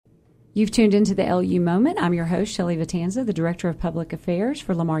You've tuned into the LU Moment. I'm your host, Shelley Vitanza, the Director of Public Affairs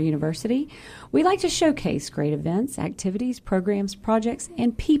for Lamar University. We like to showcase great events, activities, programs, projects,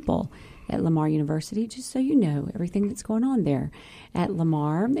 and people at Lamar University, just so you know everything that's going on there at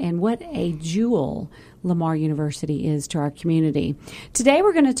Lamar and what a jewel Lamar University is to our community. Today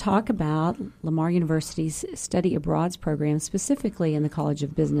we're going to talk about Lamar University's Study Abroad program, specifically in the College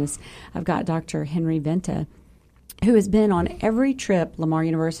of Business. I've got Dr. Henry Venta, who has been on every trip Lamar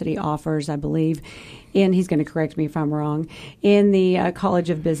University offers, I believe, he's going to correct me if I'm wrong, in the College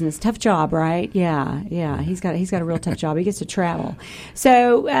of Business. Tough job, right? Yeah. He's got a real tough job. He gets to travel.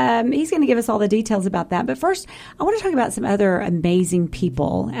 So he's going to give us all the details about that. But first, I want to talk about some other amazing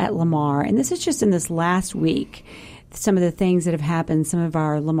people at Lamar. And this is just in this last week. Some of the things that have happened, some of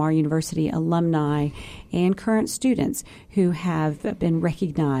our Lamar University alumni and current students who have been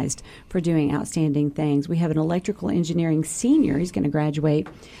recognized for doing outstanding things. We have an electrical engineering senior, he's going to graduate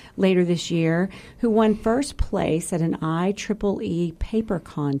later this year, who won first place at an IEEE paper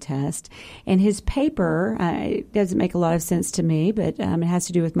contest. And his paper, it doesn't make a lot of sense to me, but it has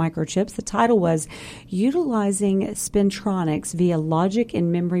to do with microchips. The title was Utilizing Spintronics via Logic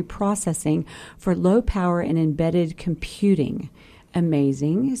and Memory Processing for Low Power and Embedded Computing.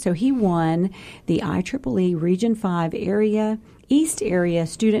 Amazing. So he won the IEEE Region 5 East Area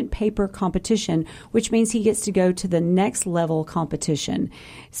Student Paper Competition, which means he gets to go to the next level competition.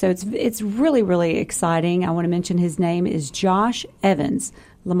 So it's really, really exciting. I want to mention his name is Josh Evans,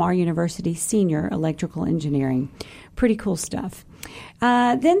 Lamar University Senior Electrical Engineering. Pretty cool stuff.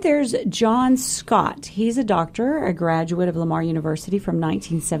 Then there's John Scott. He's a doctor, a graduate of Lamar University from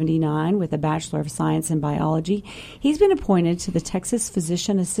 1979 with a Bachelor of Science in Biology. He's been appointed to the Texas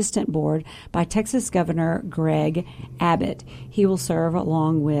Physician Assistant Board by Texas Governor Greg Abbott. He will serve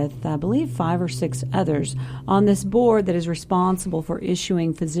along with, I believe, 5 or 6 others on this board that is responsible for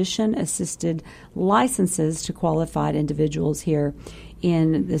issuing physician-assisted licenses to qualified individuals here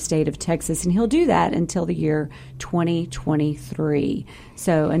in the state of Texas, and he'll do that until the year 2023.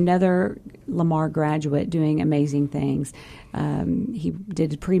 So another Lamar graduate doing amazing things. He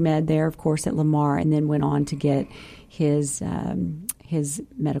did pre-med there, of course, at Lamar, and then went on to get his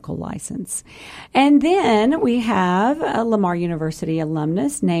medical license. And then we have a Lamar University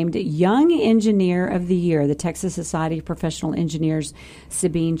alumnus named Young Engineer of the Year. The Texas Society of Professional Engineers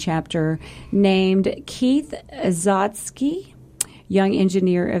Sabine chapter named Keith Zotsky Young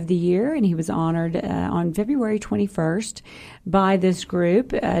Engineer of the Year, and he was honored on February 21st by this group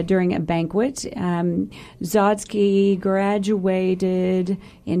during a banquet. Zodsky graduated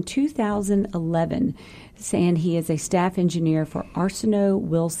in 2011, and he is a staff engineer for Arsenault,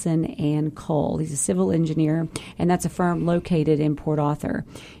 Wilson, and Cole. He's a civil engineer, and that's a firm located in Port Arthur.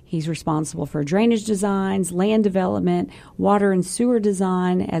 He's responsible for drainage designs, land development, water and sewer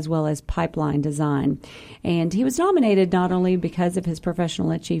design, as well as pipeline design. And he was nominated not only because of his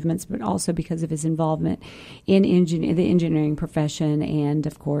professional achievements, but also because of his involvement in the engineering profession and,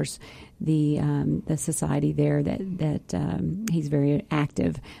 of course, the society there that he's very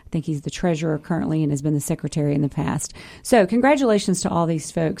active. I think he's the treasurer currently and has been the secretary in the past. So congratulations to all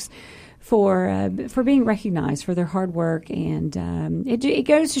these folks for being recognized for their hard work, and it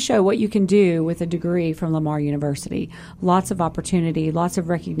goes to show what you can do with a degree from Lamar University. Lots of opportunity, lots of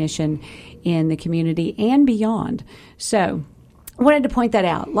recognition in the community and beyond. So I wanted to point that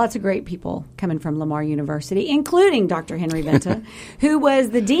out. Lots of great people coming from Lamar University, including Dr. Henry Venta, who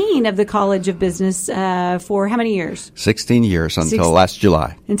was the dean of the College of Business for how many years? 16 years until last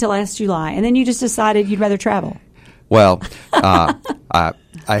July. Until last July. And then you just decided you'd rather travel. Well,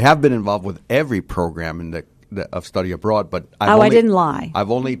 I have been involved with every program in of study abroad, but I didn't lie.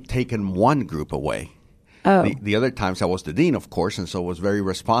 I've only taken one group away. Oh. The other times I was the dean, of course, and so was very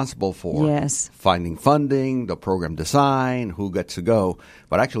responsible for Yes. finding funding, the program design, who gets to go.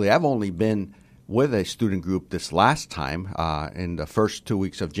 But actually, I've only been with a student group this last time. In the first 2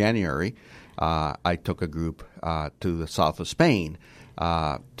 weeks of January, I took a group to the south of Spain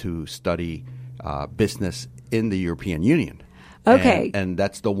to study business in the European Union. Okay. And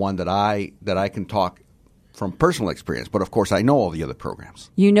that's the one that I can talk from personal experience. But, of course, I know all the other programs.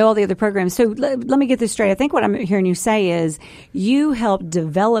 You know all the other programs. So let me get this straight. I think what I'm hearing you say is you helped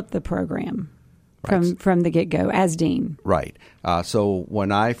develop the program from the get-go as dean. Right. So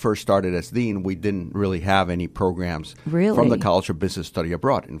when I first started as dean, we didn't really have any programs Really? from the College of Business Study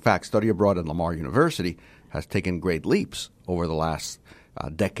Abroad. In fact, study abroad at Lamar University has taken great leaps over the last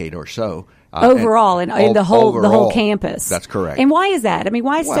decade or so. Overall, in the whole campus. That's correct. And why is that? I mean,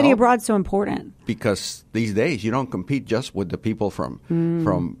 why is study abroad so important? Because these days you don't compete just with the people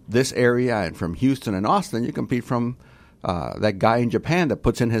from this area and from Houston and Austin. You compete from that guy in Japan that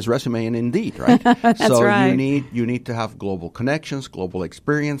puts in his resume in Indeed, right? That's so right. you need to have global connections, global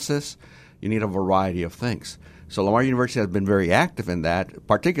experiences. You need a variety of things. So Lamar University has been very active in that,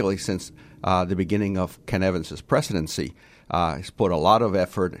 particularly since the beginning of Ken Evans' presidency. He's put a lot of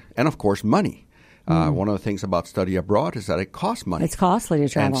effort and, of course, money. One of the things about study abroad is that it costs money. It's costly to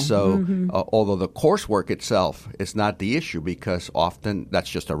travel. And so, although the coursework itself is not the issue, because often that's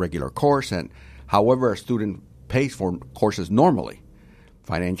just a regular course, and however a student pays for courses normally,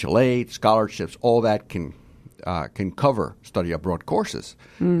 financial aid, scholarships, all that can cover study abroad courses.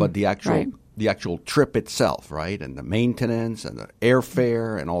 But the actual trip itself, right, and the maintenance and the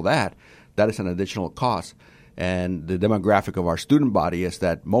airfare and all that, that is an additional cost. And the demographic of our student body is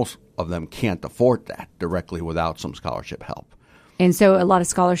that most of them can't afford that directly without some scholarship help. And so a lot of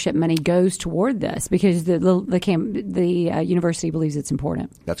scholarship money goes toward this because the university believes it's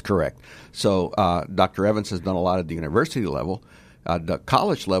important. That's correct. So Dr. Evans has done a lot at the university level. The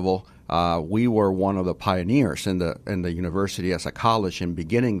college level, we were one of the pioneers in the university as a college in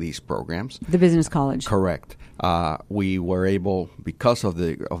beginning these programs. The business college. Correct. We were able, because of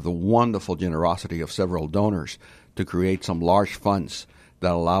the wonderful generosity of several donors, to create some large funds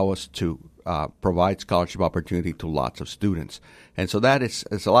that allow us to provide scholarship opportunity to lots of students. And so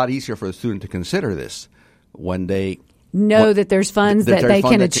it's a lot easier for the student to consider this when they know that there's funds that they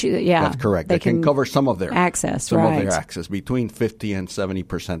can achieve. Yeah, that's correct. They can cover some of their access, of their access, between 50 and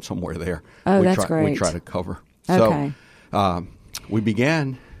 70%, somewhere there. Oh, that's great. We try to cover. Okay. So we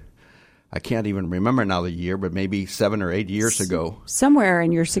began. I can't even remember now the year, but maybe 7 or 8 years ago. Somewhere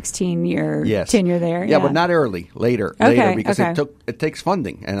in your 16-year tenure there. Yeah, but not early. Later, because it takes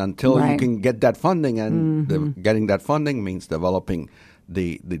funding, and until you can get that funding, and getting that funding means developing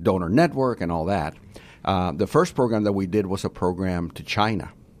the donor network and all that. The first program that we did was a program to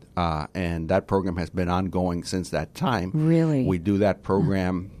China, and that program has been ongoing since that time. Really? We do that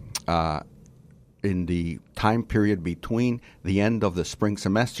program in the time period between the end of the spring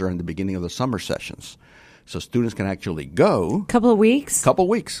semester and the beginning of the summer sessions. So students can actually go. Couple of weeks? Couple of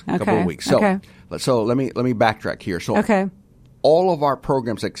weeks. So let me backtrack here. So all of our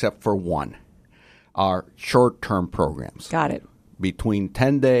programs except for one are short-term programs. Got it. Between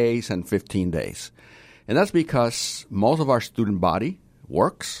 10 days and 15 days. And that's because most of our student body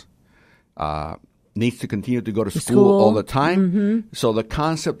works, needs to continue to go to school all the time. So the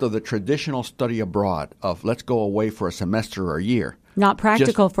concept of the traditional study abroad of let's go away for a semester or a year. Not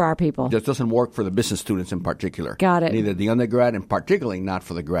practical for our people. Just doesn't work for the business students in particular. Got it. Neither the undergrad and particularly not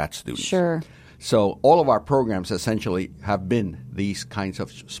for the grad students. Sure. So all of our programs essentially have been these kinds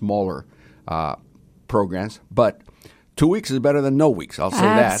of smaller programs. But 2 weeks is better than no weeks, I'll say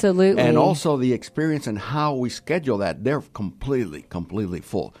that. Absolutely. And also the experience and how we schedule that, they're completely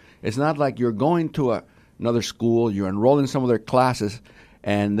full. It's not like you're going to another school, you enroll in some of their classes,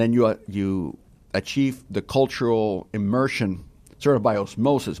 and then you achieve the cultural immersion sort of by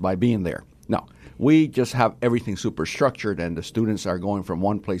osmosis by being there. No, we just have everything super structured, and the students are going from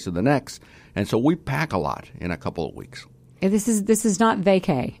one place to the next. And so we pack a lot in a couple of weeks. And this is not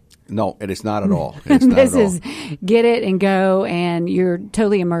vacay. No, it is not at all. This is get it and go, and you're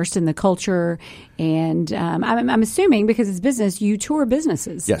totally immersed in the culture. And I'm assuming, because it's business, you tour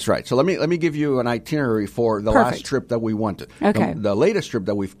businesses. Yes, right. So let me give you an itinerary for the last trip that we went to. Okay. The latest trip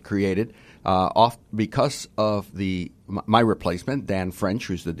that we've created, because of my replacement, Dan French,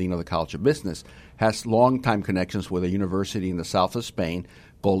 who's the Dean of the College of Business, has long-time connections with a university in the south of Spain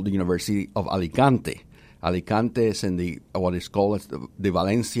called the University of Alicante. Alicante is in what is called the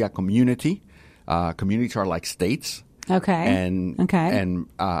Valencia community. Communities are like states. Okay. And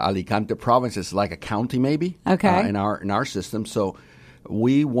Alicante province is like a county, maybe. Okay. In our system, so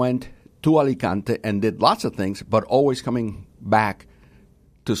we went to Alicante and did lots of things, but always coming back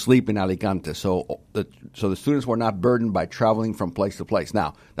to sleep in Alicante. So the students were not burdened by traveling from place to place.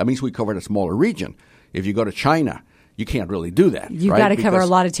 Now that means we covered a smaller region. If you go to China, you can't really do that. You've got to cover a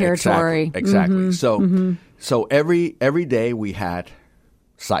lot of territory. Exactly. So every day we had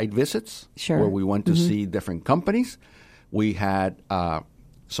site visits where we went to see different companies. We had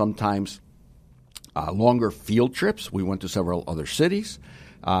sometimes longer field trips. We went to several other cities.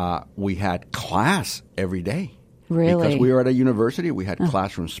 We had class every day. Really? Because we were at a university, we had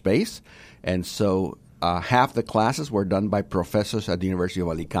classroom space. And so half the classes were done by professors at the University of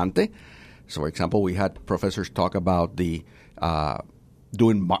Alicante. So, for example, we had professors talk about the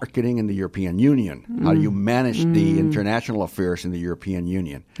doing marketing in the European Union. How do you manage the international affairs in the European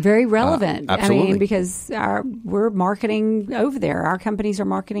Union? Very relevant. Absolutely. I mean, because we're marketing over there. Our companies are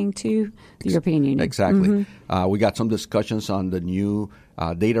marketing to the European Union. Exactly. We got some discussions on the new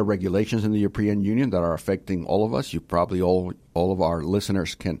data regulations in the European Union that are affecting all of us. You probably all of our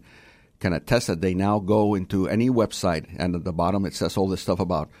listeners can attest that they now go into any website, and at the bottom it says all this stuff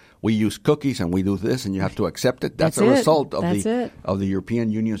about we use cookies and we do this, and you have to accept it. That's a result of the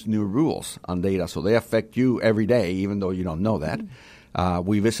European Union's new rules on data. So they affect you every day, even though you don't know that.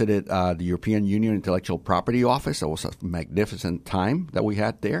 We visited the European Union Intellectual Property Office. That was a magnificent time that we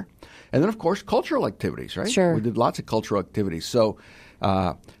had there. And then, of course, cultural activities, right? Sure. We did lots of cultural activities. So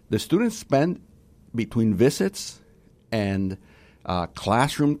the students spend between visits and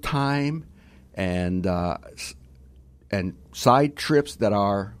classroom time and side trips that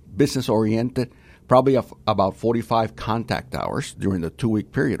are business-oriented, probably about 45 contact hours during the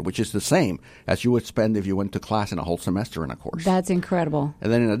 2-week period, which is the same as you would spend if you went to class in a whole semester in a course. That's incredible.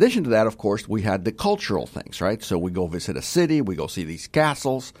 And then in addition to that, of course, we had the cultural things, right? So we go visit a city, we go see these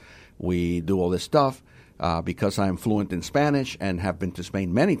castles, we do all this stuff. Because I'm fluent in Spanish and have been to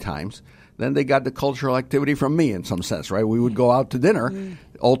Spain many times, then they got the cultural activity from me in some sense, right? We would go out to dinner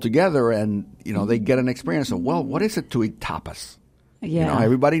all together and, they get an experience of, well, what is it to eat tapas? Yeah.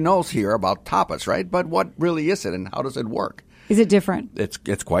 Everybody knows here about tapas, right? But what really is it and how does it work? Is it different? It's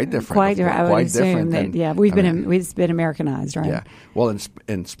quite different. Quite different. I would quite assume different. that, we've been Americanized, right? Yeah. Well,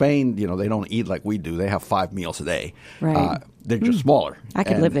 in Spain, they don't eat like we do. They have 5 meals a day. Right. They're just smaller. I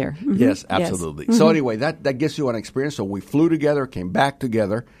could live there. Mm-hmm. Yes, absolutely. Yes. So anyway, that gives you an experience. So we flew together, came back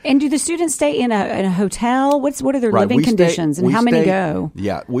together. And do the students stay in a hotel? What are their living conditions, and how many go?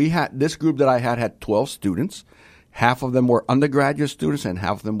 Yeah, we had this group that I had 12 students. Half of them were undergraduate students and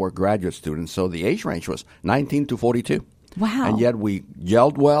half of them were graduate students. So the age range was 19 to 42. Wow. And yet we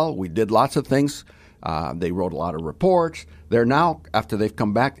gelled well. We did lots of things. They wrote a lot of reports. They're now, after they've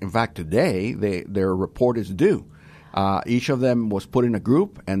come back, in fact, today, their report is due. Each of them was put in a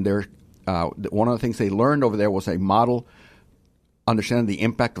group, and one of the things they learned over there was a model understanding the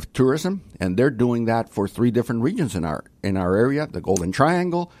impact of tourism, and they're doing that for 3 different regions in our area: the Golden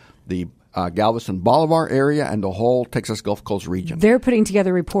Triangle, the Galveston Boulevard area, and the whole Texas Gulf Coast region. They're putting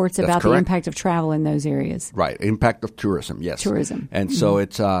together reports about the correct. impact of travel in those areas. Right, impact of tourism. Yes, tourism. And so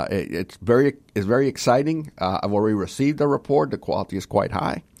it's very exciting. I've already received the report. The quality is quite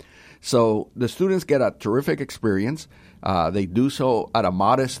high. So the students get a terrific experience. They do so at a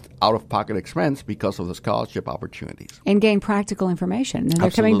modest out-of-pocket expense because of the scholarship opportunities. And gain practical information. And they're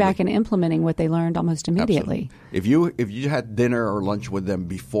coming back and implementing what they learned almost immediately. Absolutely. If you had dinner or lunch with them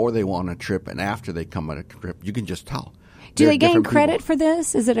before they go on a trip and after they come on a trip, you can just tell. Do they gain credit for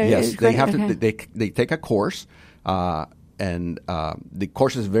this? Is it a yes? They have to. They take a course. And the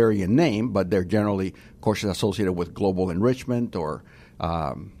courses vary in name, but they're generally courses associated with global enrichment or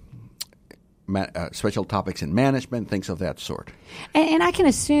special topics in management, things of that sort. And I can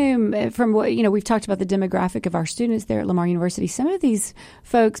assume from what, we've talked about the demographic of our students there at Lamar University, some of these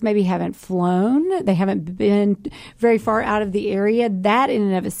folks maybe haven't flown. They haven't been very far out of the area. That in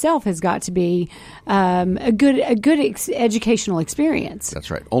and of itself has got to be a good educational experience. That's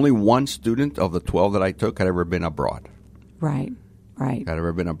right. Only one student of the 12 that I took had ever been abroad. Right. Had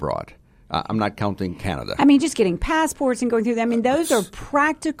ever been abroad. I'm not counting Canada. I mean, just getting passports and going through them. I mean, those are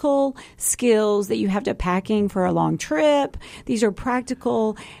practical skills that you have to packing for a long trip. These are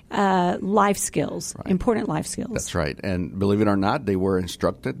practical life skills, right. Important life skills. That's right. And believe it or not, they were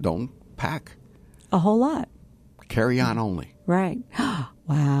instructed, don't pack. A whole lot. Carry on only. Right.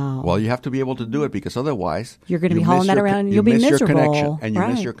 Wow. Well, you have to be able to do it because otherwise you're going to be hauling that around and you'll be miserable. Your connection, and you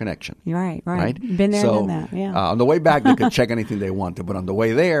miss your connection. Right. Been there, done that. Yeah. On the way back, they could check anything they wanted, but on the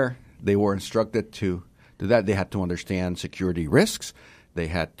way there, they were instructed to do that. They had to understand security risks. They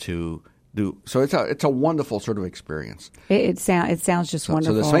had to do so. It's a wonderful sort of experience. It sounds just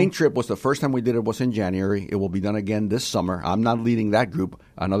wonderful. So the Spain trip was the first time we did it. Was in January. It will be done again this summer. I'm not leading that group.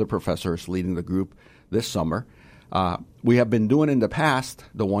 Another professor is leading the group this summer. We have been doing in the past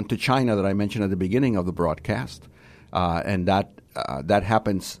the one to China that I mentioned at the beginning of the broadcast, and that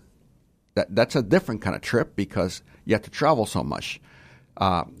happens. That's a different kind of trip because you have to travel so much.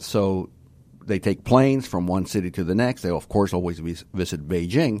 So they take planes from one city to the next. They, of course, always visit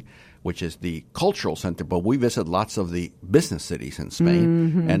Beijing, which is the cultural center. But we visit lots of the business cities in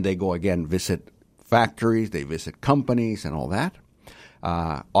Spain, and they go again visit factories, they visit companies and all that.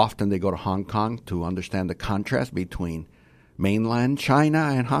 Often they go to Hong Kong to understand the contrast between mainland China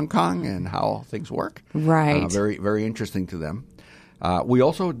and Hong Kong and how things work. Right. Very, very interesting to them. We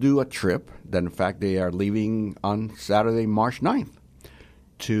also do a trip that, in fact, they are leaving on Saturday, March 9th.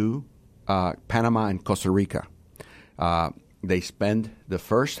 to Panama and Costa Rica. They spend the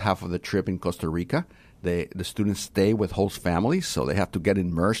first half of the trip in Costa Rica. The students stay with host families, so they have to get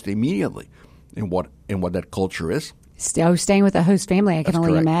immersed immediately in what that culture is. Staying with a host family, I can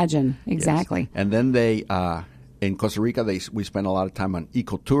only correct. imagine. Exactly. Yes. And then they, in Costa Rica, we spend a lot of time on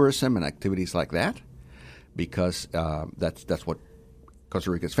ecotourism and activities like that, because that's what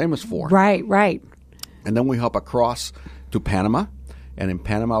Costa Rica is famous for. Right, right. And then we hop across to Panama, and in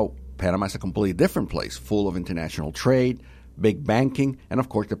Panama is a completely different place, full of international trade, big banking, and of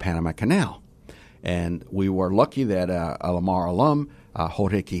course the Panama Canal. And we were lucky that a Lamar alum,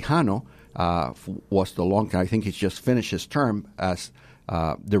 Jorge Quijano, was the long time. I think he's just finished his term as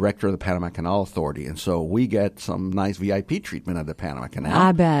director of the Panama Canal Authority, and so we get some nice VIP treatment at the Panama Canal.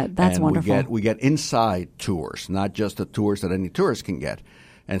 I bet. That's and wonderful. We get inside tours, not just the tours that any tourist can get.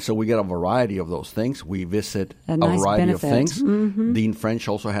 And so we get a variety of those things. We visit a nice variety benefit. of things. Mm-hmm. Dean French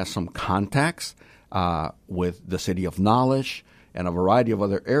also has some contacts with the City of Knowledge and a variety of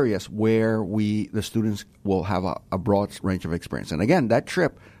other areas where the students will have a broad range of experience. And again, that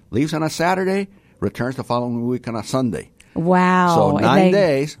trip leaves on a Saturday, returns the following week on a Sunday. Wow. So 9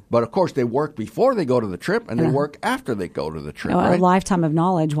 days, but of course they work before they go to the trip, and they work after they go to the trip. A lifetime of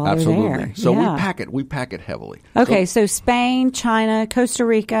knowledge while Absolutely. they're there. So yeah. we pack it heavily. Okay, so Spain, China, Costa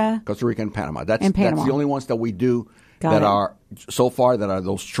Rica. Costa Rica and Panama. That's Panama. That's the only ones that we do Got it. are so far that are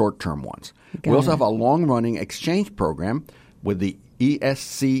those short-term ones. Got we also it. have a long-running exchange program with the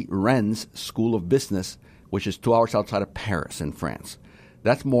ESC Rennes School of Business, which is 2 hours outside of Paris in France.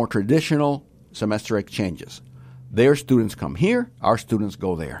 That's more traditional semester exchanges. Their students come here, our students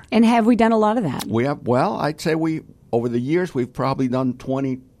go there. And have we done a lot of that? We have, I'd say over the years, we've probably done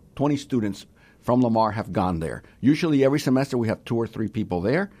 20 students from Lamar have gone there. Usually every semester we have 2 or 3 people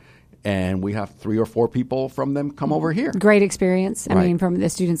there, and we have 3 or 4 people from them come over here. Great experience. I Right. mean, from the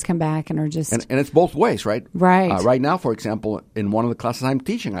students come back and are just... And it's both ways, right? Right. Right now, for example, in one of the classes I'm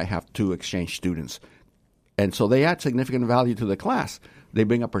teaching, I have 2 exchange students. And so they add significant value to the class. They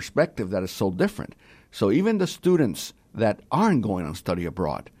bring a perspective that is so different. So even the students that aren't going on study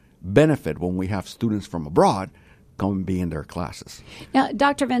abroad benefit when we have students from abroad come and be in their classes. Now,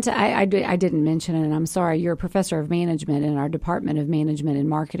 Dr. Venta, I didn't mention it, and I'm sorry, you're a professor of management in our Department of Management and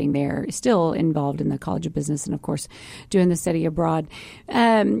Marketing there, still involved in the College of Business and, of course, doing the study abroad.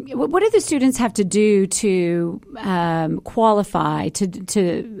 What do the students have to do to qualify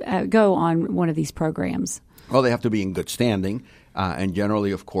to go on one of these programs? Well, they have to be in good standing. And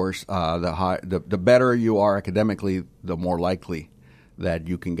generally, of course, the better you are academically, the more likely that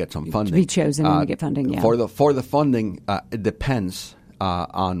you can get some funding. To be chosen and to get funding, yeah. For the funding, it depends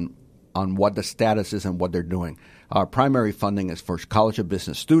on what the status is and what they're doing. Our primary funding is for College of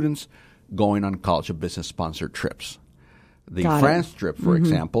Business students going on College of Business sponsored trips. The France trip, for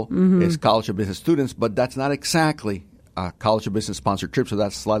example, is College of Business students, but that's not exactly a College of Business sponsored trip, so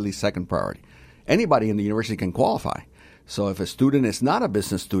that's slightly second priority. Anybody in the university can qualify. So if a student is not a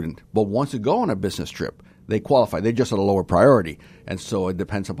business student but wants to go on a business trip, they qualify. They're just at a lower priority, and so it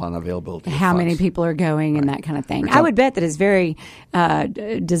depends upon availability of How funds. many people are going and that kind of thing. I would bet that it's very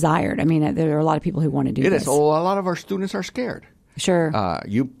desired. I mean, there are a lot of people who want to do It this. is. So a lot of our students are scared. Sure.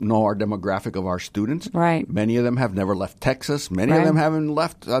 You know our demographic of our students. Right. Many of them have never left Texas. Many Right. of them haven't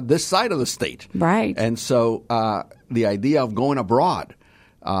left this side of the state. Right. And so the idea of going abroad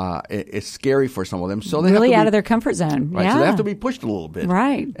is scary for some of them. So they really have to out be, of their comfort zone. right, Yeah. So they have to be pushed a little bit.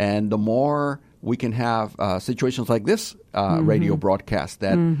 Right. And the more we can have situations like this radio broadcast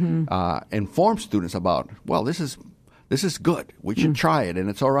that inform students about, well, this is good. We should try it, and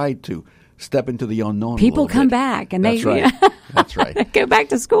it's all right to step into the unknown. People a little come bit. back and That's they right. That's right. go back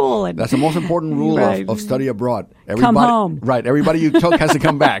to school. And That's the most important rule Right. of study abroad. Come home. Right. Everybody you took has to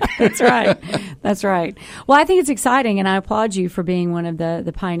come back. That's right. That's right. Well, I think it's exciting, and I applaud you for being one of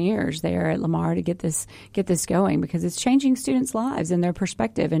the pioneers there at Lamar to get this going, because it's changing students' lives and their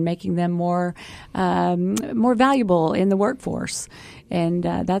perspective and making them more valuable in the workforce. And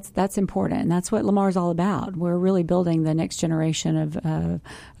that's important, and that's what Lamar is all about. We're really building the next generation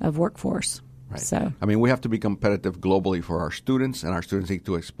of workforce. Right. So, I mean, we have to be competitive globally for our students, and our students need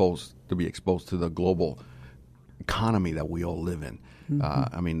to be exposed to the global economy that we all live in.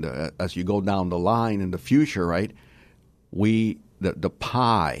 I mean, as you go down the line in the future, right? The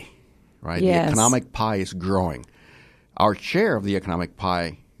pie, right? Yes. The economic pie is growing. Our share of the economic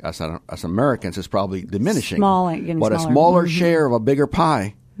pie as Americans is probably diminishing. Getting but smaller. a smaller share of a bigger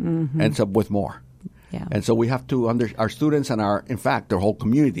pie ends up with more. Yeah. And so we have to our students and in fact, their whole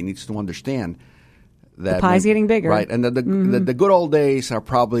community needs to understand that The pie's getting bigger. right? And the good old days are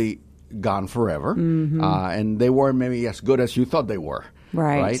probably gone forever, and they weren't maybe as good as you thought they were.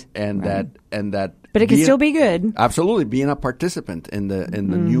 Right. And that. But it can still be good. Absolutely, being a participant in the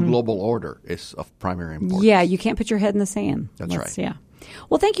new global order is of primary importance. Yeah, you can't put your head in the sand. That's right. Yeah.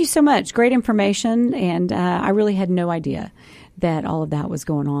 Well, thank you so much. Great information, and I really had no idea that all of that was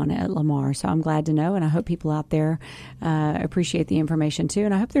going on at Lamar. So I'm glad to know, and I hope people out there appreciate the information too.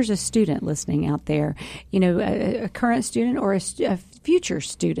 And I hope there's a student listening out there, a current student or a future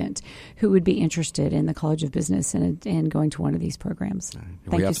student who would be interested in the College of Business and going to one of these programs.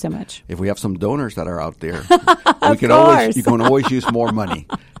 Thank you so much. If we have some donors that are out there, you can always use more money.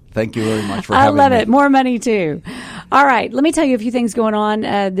 Thank you very much for having me. I love it. More money, too. All right. Let me tell you a few things going on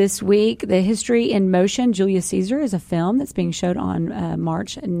this week. The History in Motion, Julius Caesar, is a film that's being showed on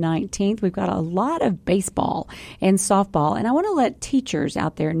March 19th. We've got a lot of baseball and softball. And I want to let teachers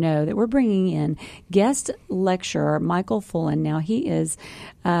out there know that we're bringing in guest lecturer Michael Fullen. Now, he is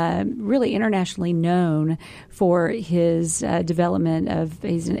really internationally known for his development of,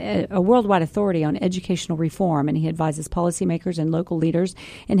 he's a worldwide authority on educational reform, and he advises policymakers and local leaders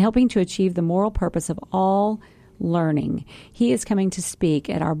in helping to achieve the moral purpose of all learning. He is coming to speak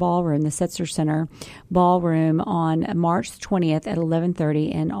at our ballroom, the Setzer Center ballroom, on March 20th at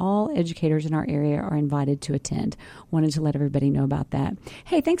 11:30, and all educators in our area are invited to attend. Wanted to let everybody know about that.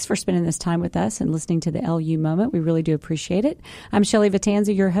 Hey, thanks for spending this time with us and listening to the LU Moment. We really do appreciate it. I'm Shelley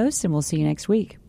Vitanza, your host, and we'll see you next week.